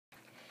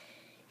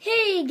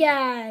Hey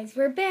guys,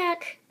 we're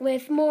back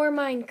with more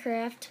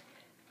Minecraft.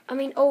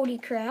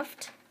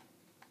 Odiecraft.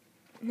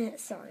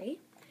 Sorry,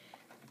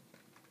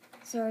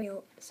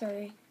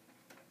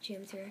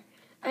 Jim's here.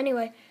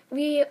 Anyway,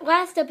 we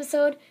last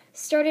episode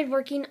started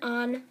working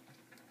on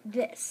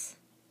this.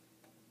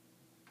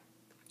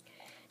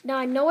 Now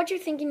I know what you're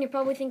thinking. You're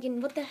probably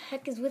thinking, what the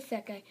heck is with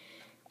that guy?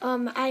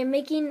 I am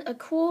making a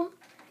cool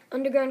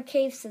underground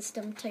cave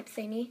system type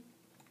thingy.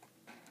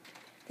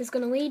 That's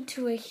going to lead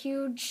to a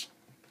huge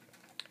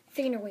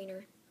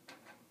Wiener.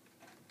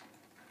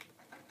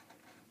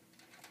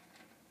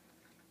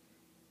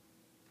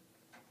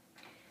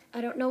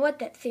 I don't know what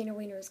that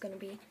Wiener is going to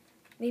be.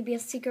 Maybe a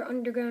secret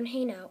underground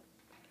hangout.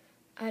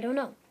 I don't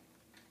know.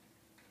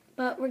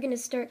 But we're going to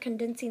start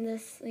condensing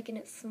this, making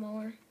it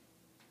smaller.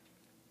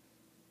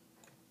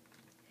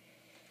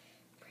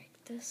 Break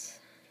this.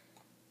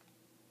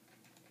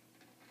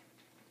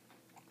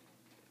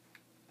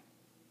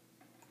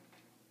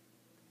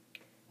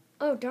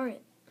 Oh, darn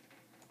it.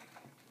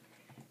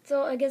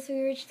 So I guess we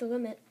reached the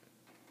limit.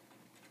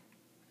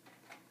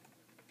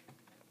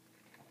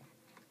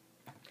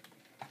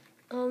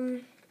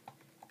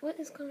 What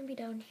is going to be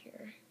down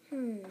here?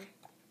 Okay,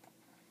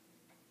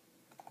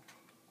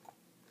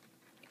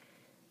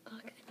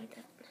 I need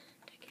that.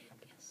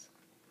 Yes.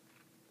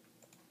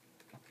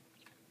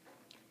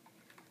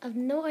 I have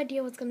no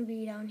idea what's going to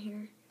be down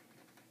here.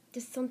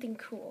 Just something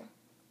cool.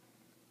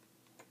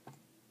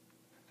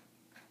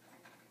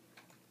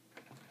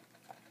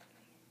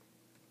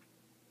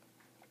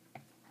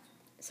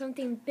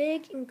 Something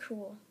big and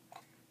cool.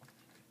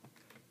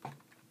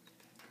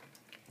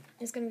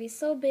 It's going to be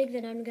so big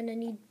that I'm going to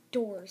need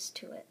doors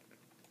to it.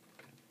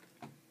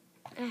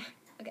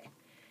 Okay.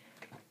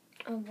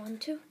 1,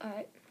 2,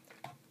 alright.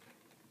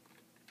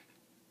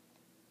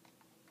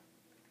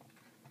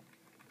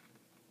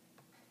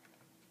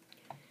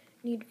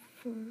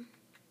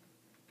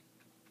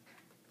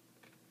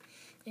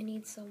 I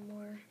need some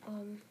more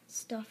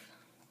stuff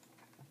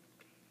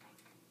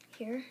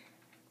here.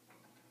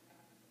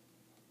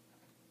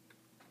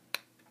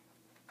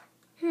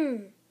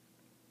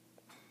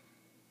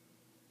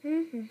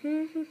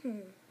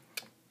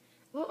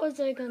 What was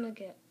I gonna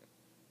get?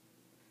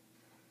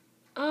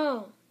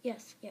 Oh,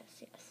 yes.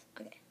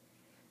 Okay.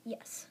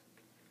 Yes.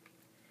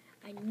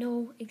 I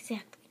know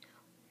exactly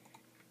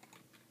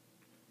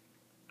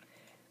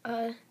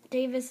now.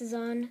 Davis is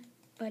on,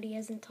 but he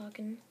isn't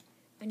talking.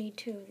 I need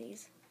 2 of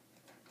these.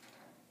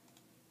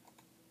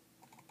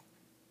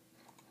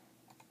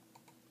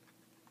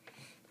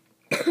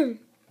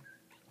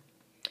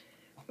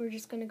 We're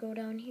just gonna go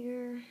down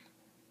here.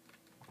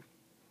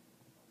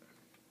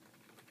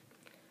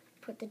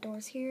 Put the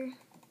doors here.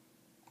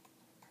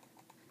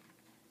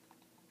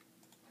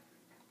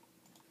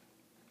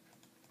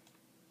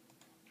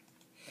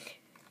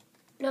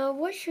 Now,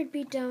 what should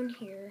be down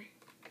here?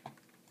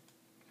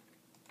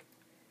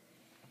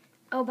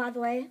 Oh, by the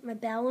way, my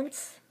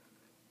balance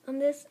on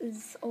this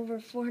is over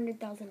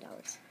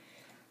 $400,000.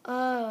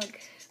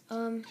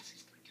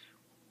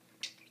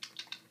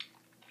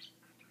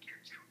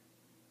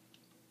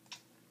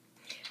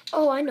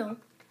 Oh, I know.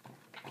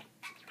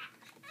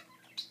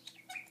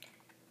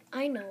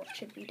 I know what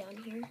should be down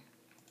here.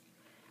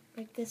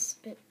 Like this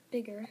bit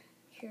bigger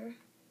here.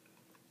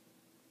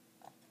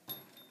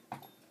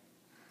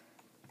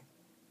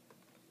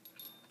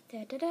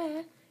 Da da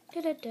da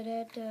da da da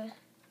da da.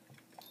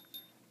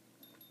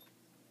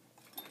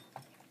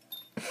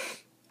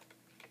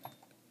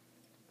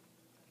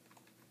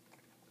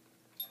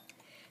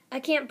 I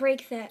can't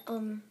break that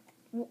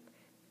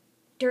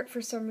dirt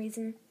for some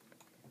reason.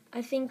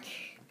 I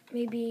think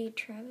maybe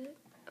Travis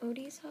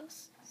Odie's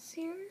house is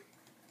here.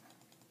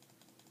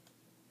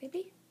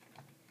 Maybe?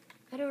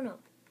 I don't know.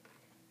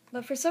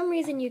 But for some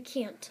reason you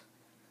can't.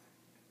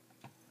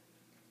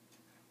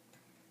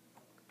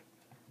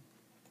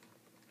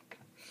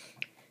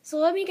 So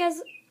let me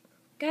guys,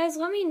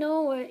 let me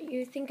know what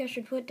you think I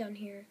should put down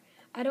here.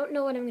 I don't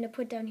know what I'm going to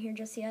put down here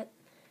just yet.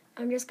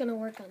 I'm just going to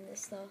work on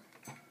this though.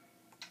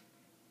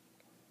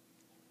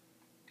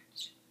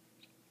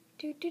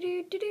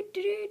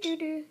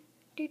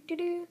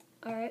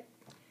 Alright.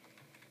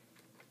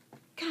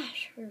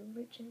 Gosh, we're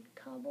rich in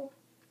cobble.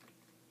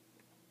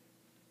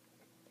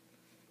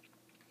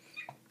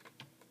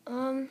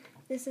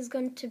 This is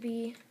going to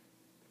be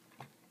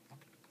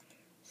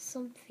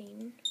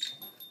something.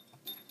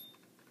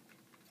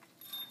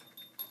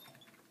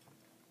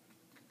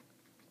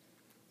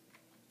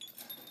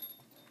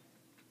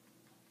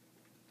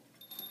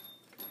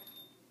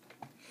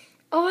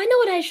 Oh, I know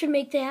what I should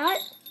make that.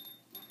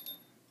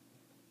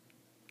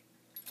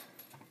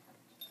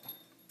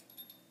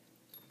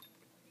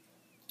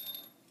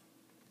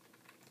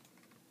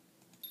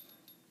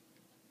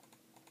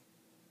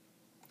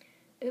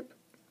 Oop.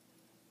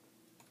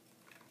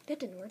 That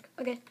didn't work.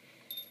 Okay.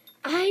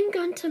 I'm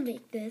going to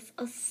make this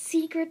a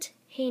secret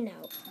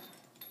hangout.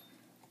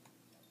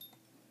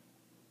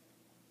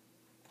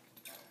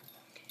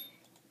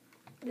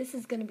 This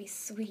is going to be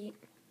sweet.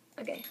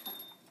 Okay.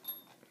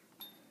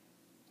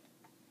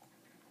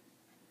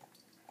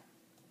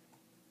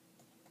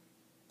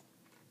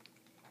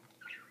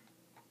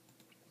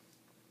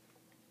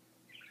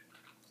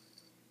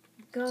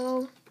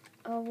 Go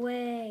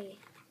away.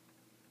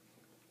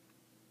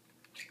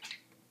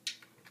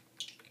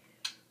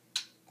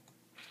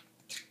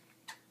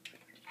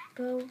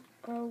 Go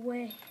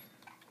away.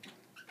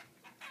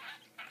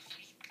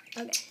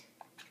 Okay.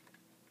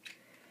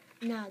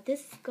 Now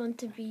this is going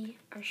to be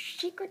our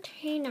secret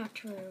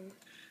hangout room.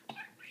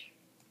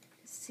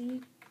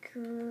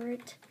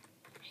 Secret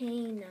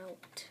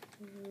hangout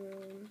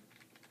room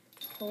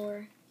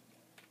for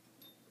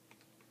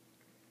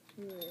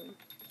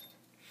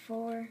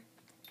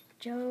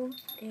Joe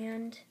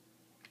and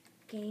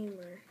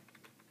Gamer.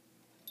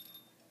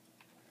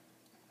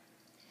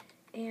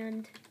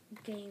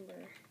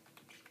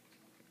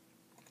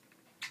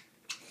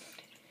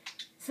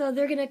 So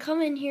they're gonna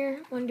come in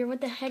here, wonder what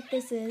the heck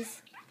this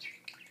is.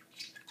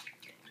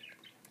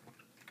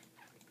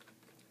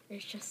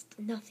 It's just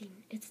nothing.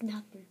 It's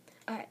nothing.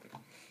 Alright.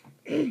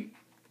 Now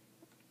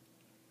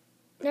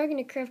we're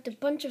gonna craft a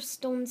bunch of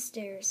stone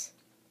stairs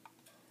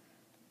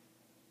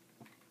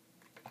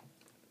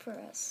for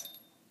us.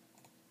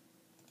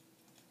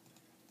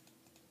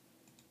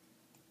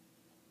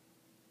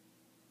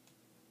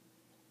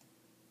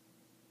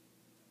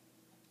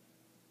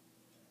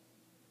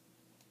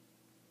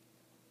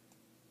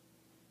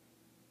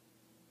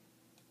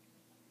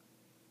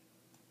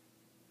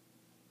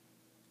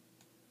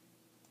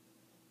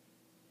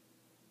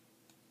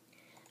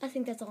 I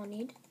think that's all I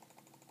need.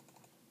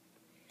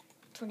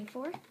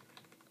 24.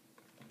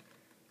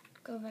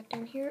 Go back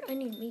down here. I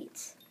need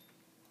meats.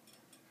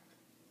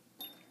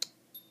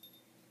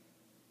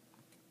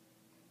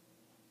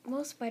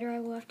 Well, spider I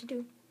will have to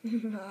do.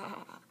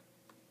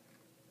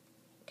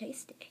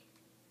 Tasty.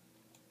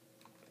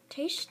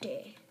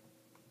 Tasty.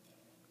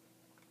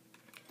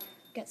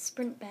 Got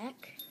sprint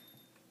back.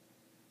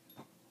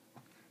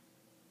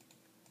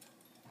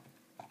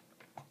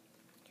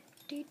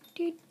 Doot,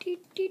 doot,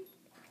 doot, doot.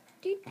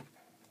 Doot,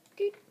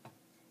 doot,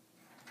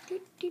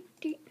 doot, doot,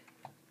 doot.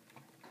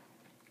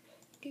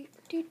 Doot,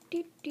 doot,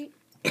 doot,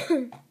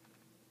 doot.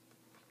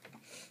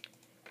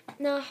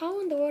 Now, how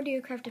in the world do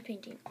you craft a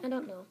painting? I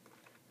don't know.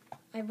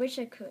 I wish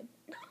I could.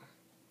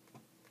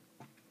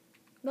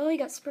 Well, we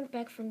got sprint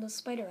back from those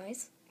spider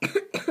eyes.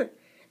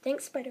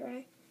 Thanks, spider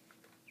eye.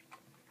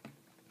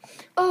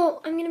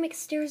 Oh, I'm gonna make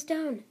stairs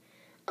down.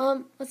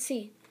 Let's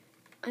see.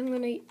 I'm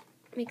gonna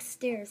make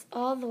stairs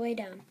all the way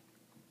down.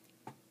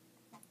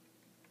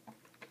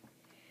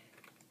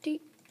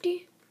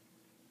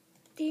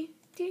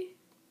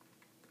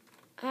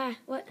 Ah,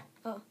 what?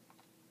 Oh,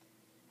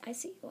 I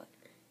see. What?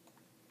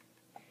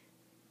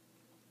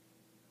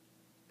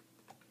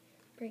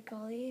 Break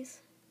all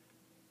these.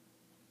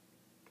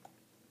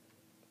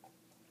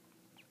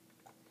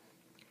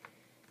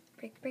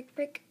 Break, break,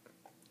 break.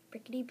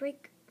 Breakity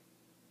break.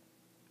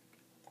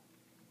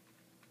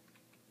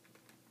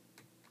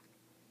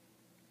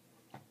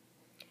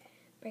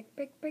 Break,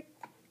 break, break.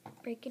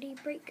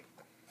 Breakity break.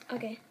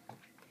 Okay.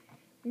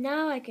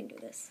 Now I can do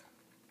this.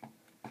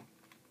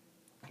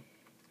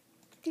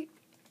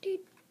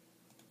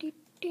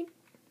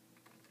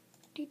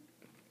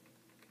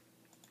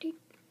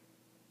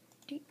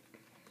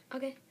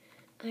 Okay,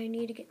 I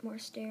need to get more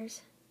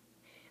stairs.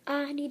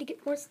 I need to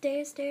get more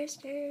stairs, stairs,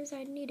 stairs.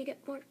 I need to get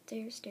more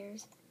stairs,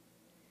 stairs.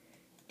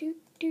 Do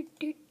do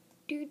do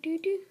do do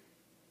do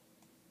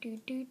do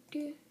do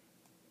do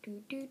do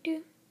do do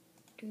do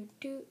do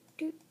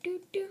do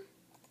do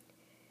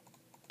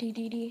do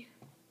do do.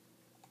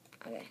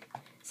 Okay,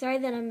 sorry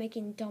that I'm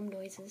making dumb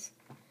noises.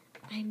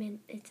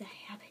 It's a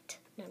habit.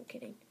 No, I'm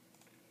kidding.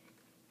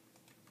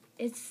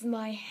 It's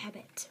my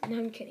habit. No,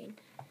 I'm kidding.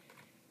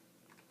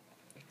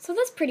 So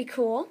that's pretty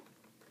cool.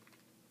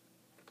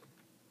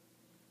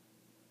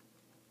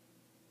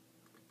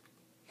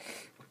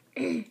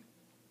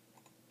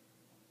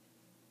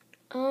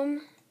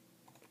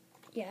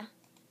 Yeah.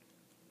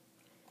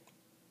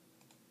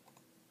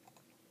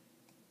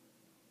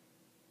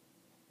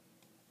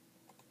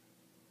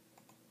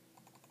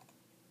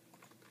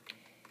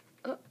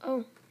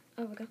 Oh,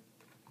 we go.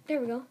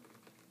 There we go.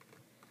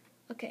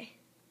 Okay.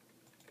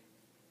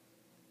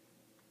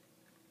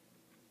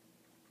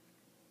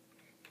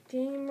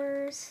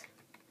 Gamer's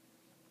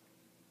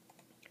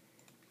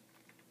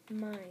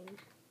mine.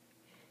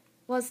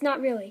 Well, it's not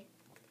really.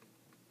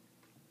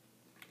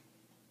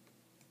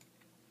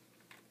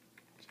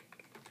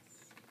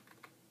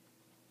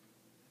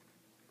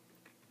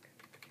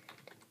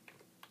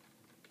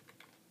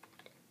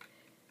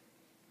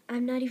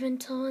 I'm not even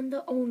telling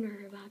the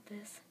owner about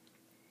this.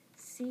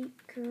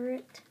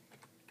 Secret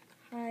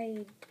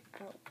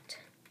hideout.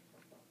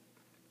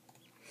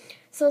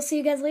 So I'll see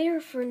you guys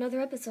later for another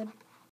episode.